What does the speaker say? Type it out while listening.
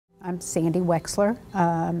I'm Sandy Wexler.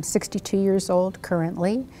 I'm 62 years old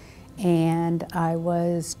currently, and I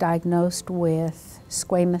was diagnosed with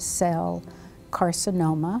squamous cell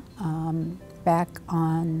carcinoma back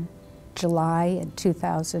on July in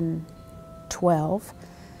 2012.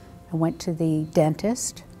 I went to the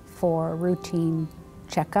dentist for a routine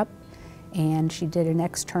checkup, and she did an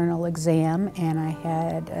external exam, and I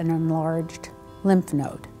had an enlarged lymph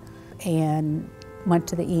node. And went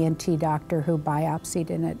to the ENT doctor who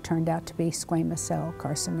biopsied, and it turned out to be squamous cell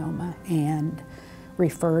carcinoma, and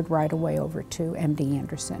referred right away over to MD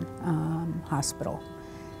Anderson Hospital.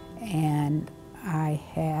 And I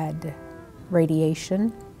had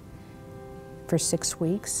radiation for 6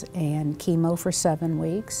 weeks and chemo for 7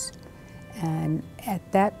 weeks. And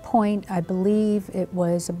at that point, I believe it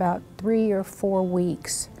was about 3 or 4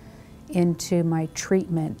 weeks into my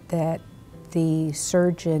treatment that the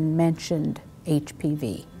surgeon mentioned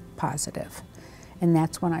HPV positive. And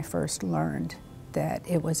that's when I first learned that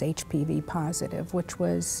it was HPV positive, which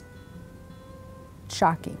was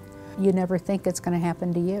shocking. You never think it's going to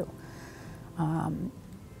happen to you. And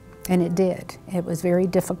it did. It was very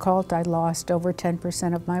difficult. I lost over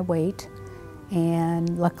 10% of my weight,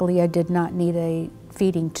 and luckily I did not need a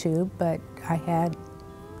feeding tube, but I had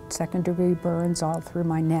second-degree burns all through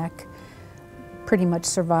my neck. Pretty much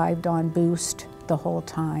survived on Boost the whole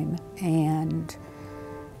time, and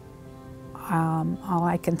all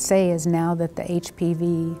I can say is now that the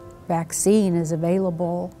HPV vaccine is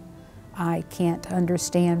available, I can't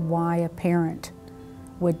understand why a parent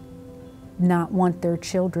would not want their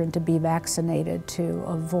children to be vaccinated to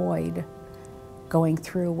avoid going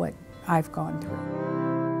through what I've gone through.